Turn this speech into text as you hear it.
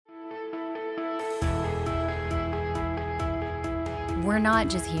we're not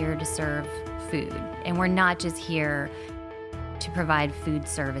just here to serve food, and we're not just here to provide food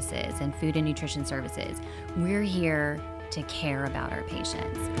services and food and nutrition services. We're here to care about our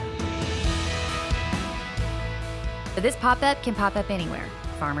patients. So this pop-up can pop up anywhere.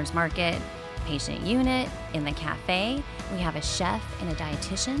 Farmers market, patient unit, in the cafe. We have a chef and a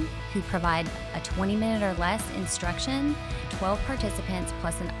dietitian who provide a 20-minute or less instruction, 12 participants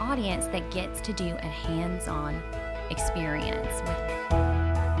plus an audience that gets to do a hands-on experience with.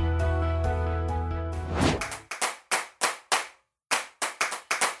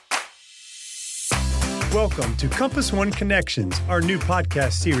 Welcome to Compass One Connections, our new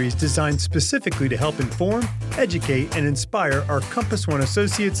podcast series designed specifically to help inform, educate, and inspire our Compass One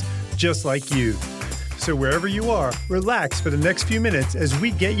associates just like you. So wherever you are, relax for the next few minutes as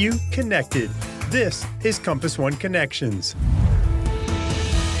we get you connected. This is Compass One Connections.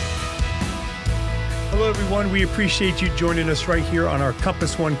 Hello, everyone. We appreciate you joining us right here on our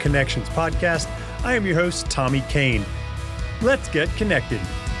Compass One Connections podcast. I am your host, Tommy Kane. Let's get connected.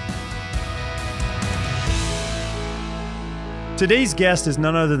 Today's guest is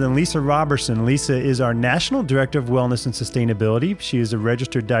none other than Lisa Robertson. Lisa is our National Director of Wellness and Sustainability. She is a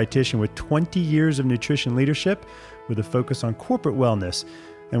registered dietitian with 20 years of nutrition leadership with a focus on corporate wellness.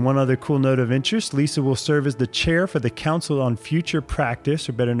 And one other cool note of interest, Lisa will serve as the chair for the Council on Future Practice,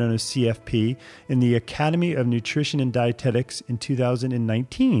 or better known as CFP, in the Academy of Nutrition and Dietetics in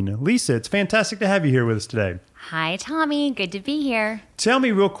 2019. Lisa, it's fantastic to have you here with us today. Hi, Tommy. Good to be here. Tell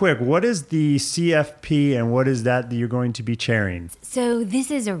me real quick, what is the CFP and what is that you're going to be chairing? So this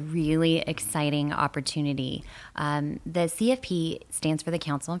is a really exciting opportunity. The CFP stands for the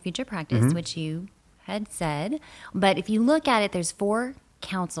Council on Future Practice, which you had said. But if you look at it, there's 4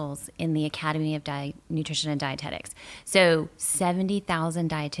 councils in the Academy of Nutrition and Dietetics. So 70,000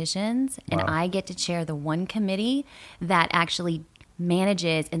 dietitians, and I get to chair the one committee that actually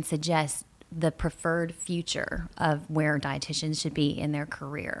manages and suggests the preferred future of where dietitians should be in their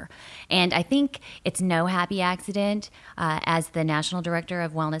career. And I think it's no happy accident. As the National Director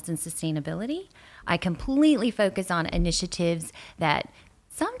of Wellness and Sustainability, I completely focus on initiatives that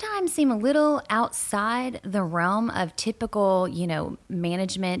sometimes seem a little outside the realm of typical,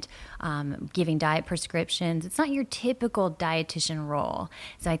 management, giving diet prescriptions. It's not your typical dietitian role.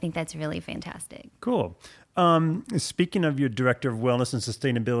 So I think that's really fantastic. Cool. Speaking of your Director of Wellness and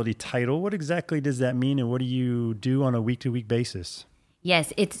Sustainability title, what exactly does that mean and what do you do on a week-to-week basis?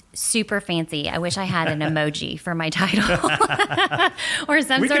 Yes, it's super fancy. I wish I had an emoji for my title or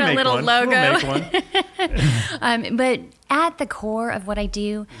some sort of little logo. We'll make one. But at the core of what I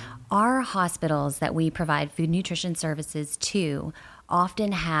do, our hospitals that we provide food nutrition services to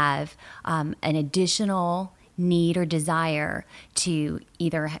often have an additional need or desire to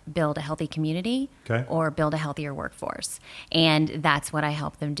either build a healthy community or build a healthier workforce. And that's what I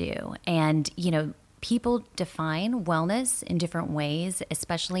help them do. And, people define wellness in different ways,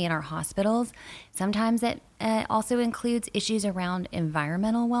 especially in our hospitals. Sometimes it also includes issues around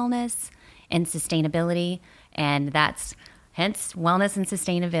environmental wellness and sustainability, and that's hence wellness and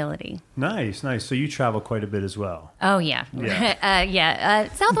sustainability. Nice. So you travel quite a bit as well. Oh, yeah.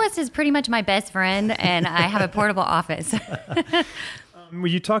 Southwest is pretty much my best friend, and I have a portable office. Well,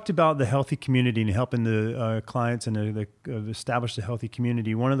 you talked about the healthy community and helping the clients and establish the healthy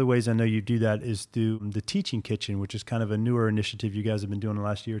community. One of the ways I know you do that is through the Teaching Kitchen, which is kind of a newer initiative you guys have been doing the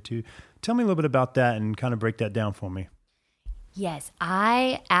last year or two. Tell me a little bit about that and kind of break that down for me. Yes,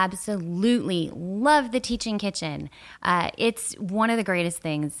 I absolutely love the Teaching Kitchen. It's one of the greatest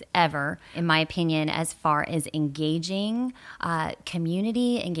things ever, in my opinion, as far as engaging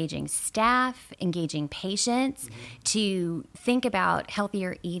community, engaging staff, engaging patients to think about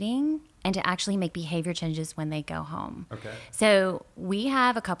healthier eating and to actually make behavior changes when they go home. Okay. So we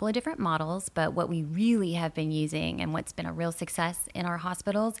have a couple of different models, but what we really have been using and what's been a real success in our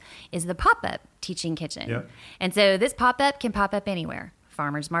hospitals is the pop-up Teaching Kitchen. Yep. And so this pop-up can pop up anywhere.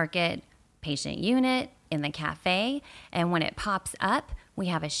 Farmers market, patient unit, in the cafe. And when it pops up, we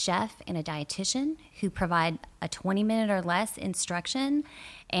have a chef and a dietitian who provide a 20-minute or less instruction.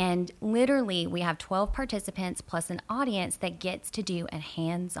 And literally, we have 12 participants plus an audience that gets to do a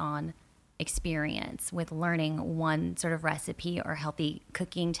hands-on experience with learning one sort of recipe or healthy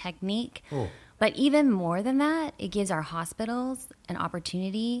cooking technique. Oh. But even more than that, it gives our hospitals an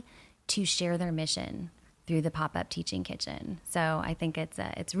opportunity to share their mission through the pop-up Teaching Kitchen. So I think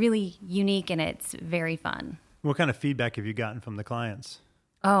it's really unique and it's very fun. What kind of feedback have you gotten from the clients?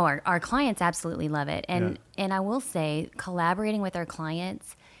 Oh, our clients absolutely love it. And I will say, collaborating with our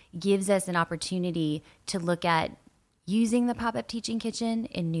clients gives us an opportunity to look at using the pop-up Teaching Kitchen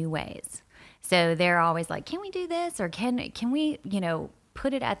in new ways. So they're always like, can we do this? Or can we,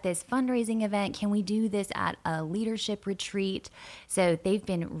 put it at this fundraising event? Can we do this at a leadership retreat? So they've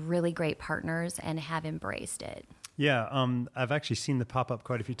been really great partners and have embraced it. Yeah, I've actually seen the pop up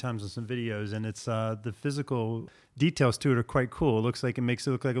quite a few times in some videos, and it's the physical details to it are quite cool. It looks like it makes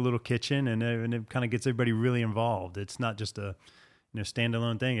it look like a little kitchen, and it kind of gets everybody really involved. It's not just a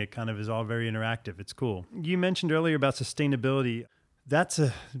standalone thing. It kind of is all very interactive. It's cool. You mentioned earlier about sustainability. That's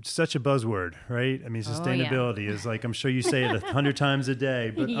such a buzzword, right? I mean, sustainability is like, I'm sure you say it 100 times a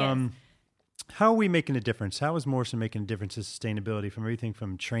day, but Yes. How are we making a difference? How is Morrison making a difference in sustainability from everything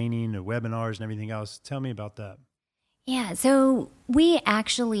from training to webinars and everything else? Tell me about that. Yeah, so we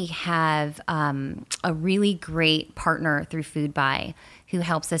actually have a really great partner through FoodBuy who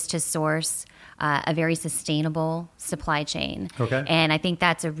helps us to source a very sustainable supply chain. Okay. And I think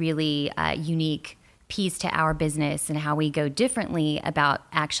that's a really unique piece to our business and how we go differently about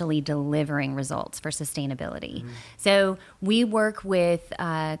actually delivering results for sustainability. So we work with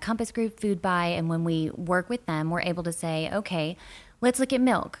Compass Group, FoodBuy, and when we work with them, we're able to say, okay, let's look at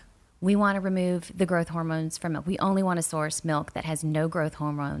milk. We want to remove the growth hormones from milk. We only want to source milk that has no growth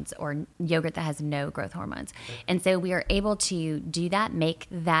hormones or yogurt that has no growth hormones. Okay. And so we are able to do that, make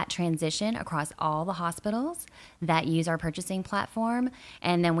that transition across all the hospitals that use our purchasing platform.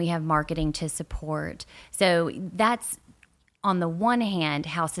 And then we have marketing to support. So that's, on the one hand,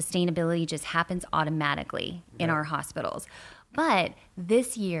 how sustainability just happens automatically in our hospitals. But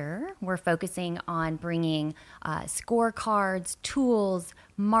this year, we're focusing on bringing scorecards, tools,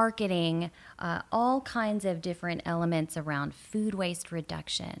 marketing, all kinds of different elements around food waste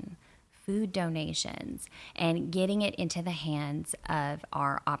reduction, food donations, and getting it into the hands of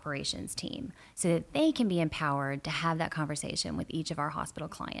our operations team so that they can be empowered to have that conversation with each of our hospital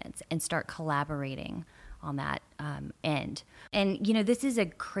clients and start collaborating on that end. And, this is a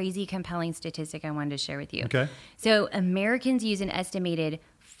crazy compelling statistic I wanted to share with you. Okay. So Americans use an estimated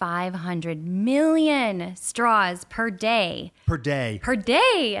 500 million straws per day. Per day. Per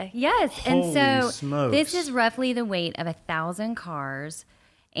day, yes. Holy and so smokes. This is roughly the weight of 1,000 cars.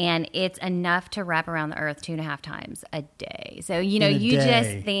 And it's enough to wrap around the earth 2.5 times a day. So, you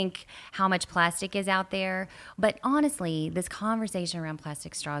just think how much plastic is out there. But honestly, this conversation around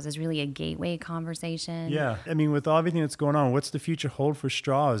plastic straws is really a gateway conversation. Yeah. I mean, with everything that's going on, what's the future hold for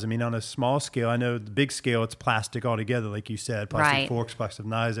straws? I mean, on a small scale, I know the big scale, it's plastic altogether, like you said, plastic forks, plastic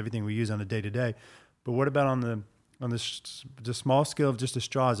knives, everything we use on a day-to-day. But what about on the small scale of just the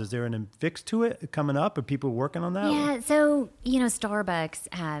straws? Is there an fix to it coming up? Are people working on that? Yeah, so,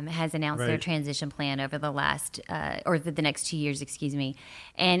 Starbucks has announced their transition plan over the next 2 years, excuse me.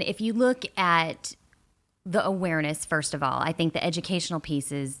 And if you look at the awareness, first of all, I think the educational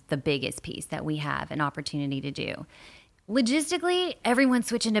piece is the biggest piece that we have an opportunity to do. Logistically, everyone's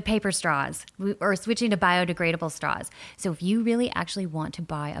switching to paper straws or switching to biodegradable straws. So if you really actually want to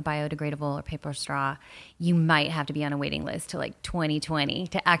buy a biodegradable or paper straw, you might have to be on a waiting list to 2020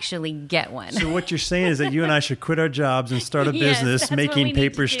 to actually get one. So what you're saying is that you and I should quit our jobs and start a business making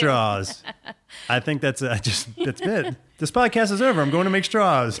paper straws. I think that's it. This podcast is over. I'm going to make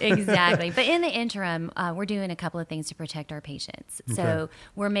straws. Exactly. But in the interim, we're doing a couple of things to protect our patients. Okay. So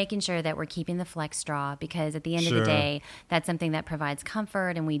we're making sure that we're keeping the flex straw because at the end of the day, that's something that provides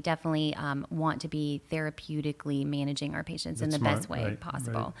comfort, and we definitely want to be therapeutically managing our patients in the best way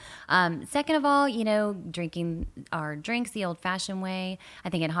possible. Right. Second of all, drinking our drinks the old-fashioned way. I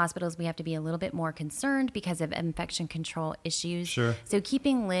think in hospitals we have to be a little bit more concerned because of infection control issues. Sure. So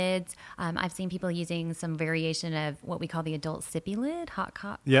keeping lids, I've seen people using some variation of what we call the adult sippy lid, hot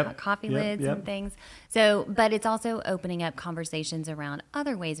coffee lids and things. So, but it's also opening up conversations around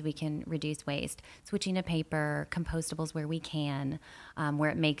other ways we can reduce waste, switching to paper, compostables where we can, where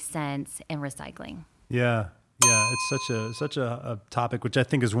it makes sense, and recycling. Yeah. Yeah, it's such a topic, which I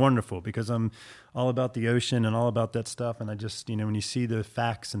think is wonderful because I'm all about the ocean and all about that stuff. And I just, when you see the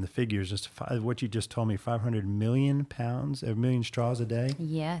facts and the figures, just what you just told me, 500 million pounds, a million straws a day.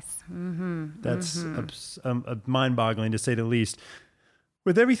 Yes. Mm-hmm. That's mind-boggling to say the least.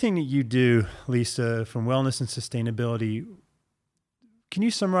 With everything that you do, Lisa, from wellness and sustainability, can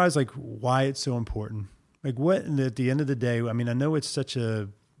you summarize why it's so important? What, at the end of the day, I mean, I know it's such a,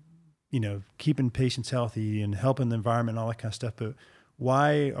 keeping patients healthy and helping the environment and all that kind of stuff. But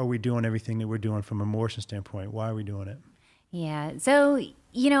why are we doing everything that we're doing from a Morrison standpoint? Why are we doing it? Yeah. So,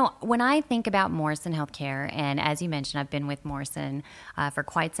 when I think about Morrison Healthcare, and as you mentioned, I've been with Morrison for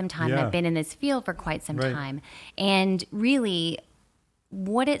quite some time. Yeah. I've been in this field for quite some time. And really,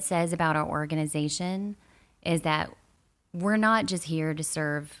 what it says about our organization is that we're not just here to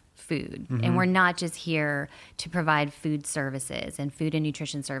serve food. And we're not just here to provide food services and food and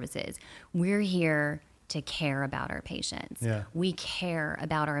nutrition services. We're here to care about our patients. Yeah. We care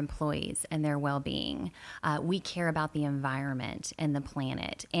about our employees and their well-being. We care about the environment and the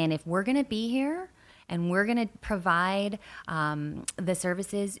planet. And if we're going to be here and we're going to provide the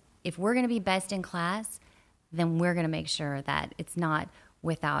services, if we're going to be best in class, then we're going to make sure that it's not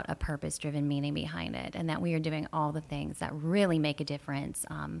without a purpose-driven meaning behind it, and that we are doing all the things that really make a difference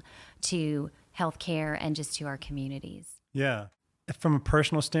to healthcare and just to our communities. Yeah. From a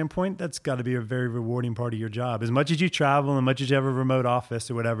personal standpoint, that's got to be a very rewarding part of your job. As much as you travel and much as you have a remote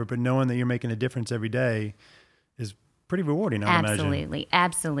office or whatever, but knowing that you're making a difference every day is pretty rewarding, I imagine.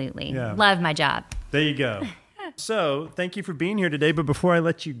 Absolutely. Yeah. Love my job. There you go. So thank you for being here today. But before I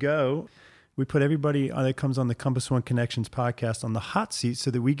let you go, we put everybody that comes on the Compass One Connections podcast on the hot seat so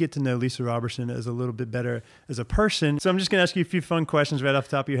that we get to know Lisa Robertson as a little bit better as a person. So I'm just going to ask you a few fun questions right off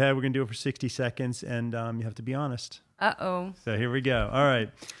the top of your head. We're going to do it for 60 seconds, and you have to be honest. Uh-oh. So here we go. All right.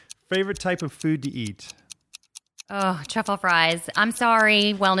 Favorite type of food to eat? Oh, truffle fries. I'm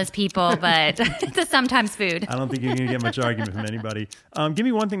sorry, wellness people, but it's a sometimes food. I don't think you're going to get much argument from anybody. Give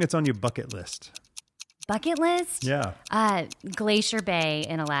me one thing that's on your bucket list. Bucket list? Yeah. Glacier Bay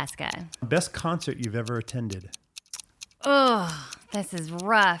in Alaska. Best concert you've ever attended? Oh, this is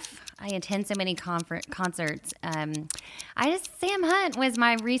rough. I attend so many concerts. Sam Hunt was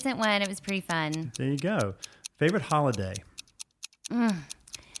my recent one. It was pretty fun. There you go. Favorite holiday?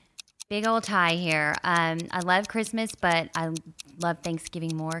 Big old tie here. I love Christmas, but I love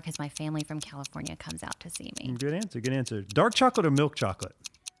Thanksgiving more because my family from California comes out to see me. Good answer. Dark chocolate or milk chocolate?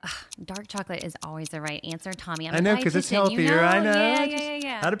 Dark chocolate is always the right answer, Tommy. I know, because it's healthier. You know? I know.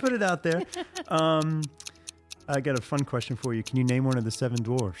 Yeah. How to put it out there. I got a fun question for you. Can you name one of the 7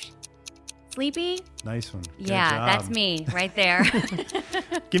 dwarfs? Sleepy? Nice one. Good yeah, job. That's me right there.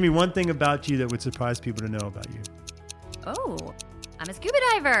 Give me one thing about you that would surprise people to know about you. Oh, I'm a scuba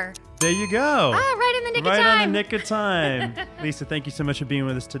diver. There you go. Right in the nick of time. time. Right on the nick of time. Lisa, thank you so much for being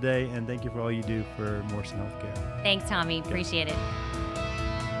with us today, and thank you for all you do for Morrison Healthcare. Thanks, Tommy. Appreciate it.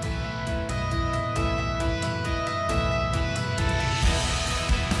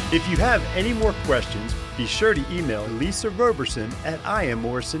 If you have any more questions, be sure to email Lisa Roberson at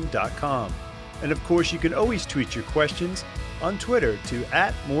IamMorrison.com. And of course, you can always tweet your questions on Twitter to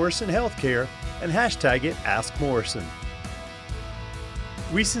 @MorrisonHealthcare and hashtag it AskMorrison.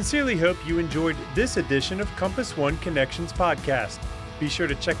 We sincerely hope you enjoyed this edition of Compass One Connections podcast. Be sure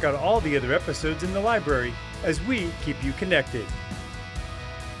to check out all the other episodes in the library as we keep you connected.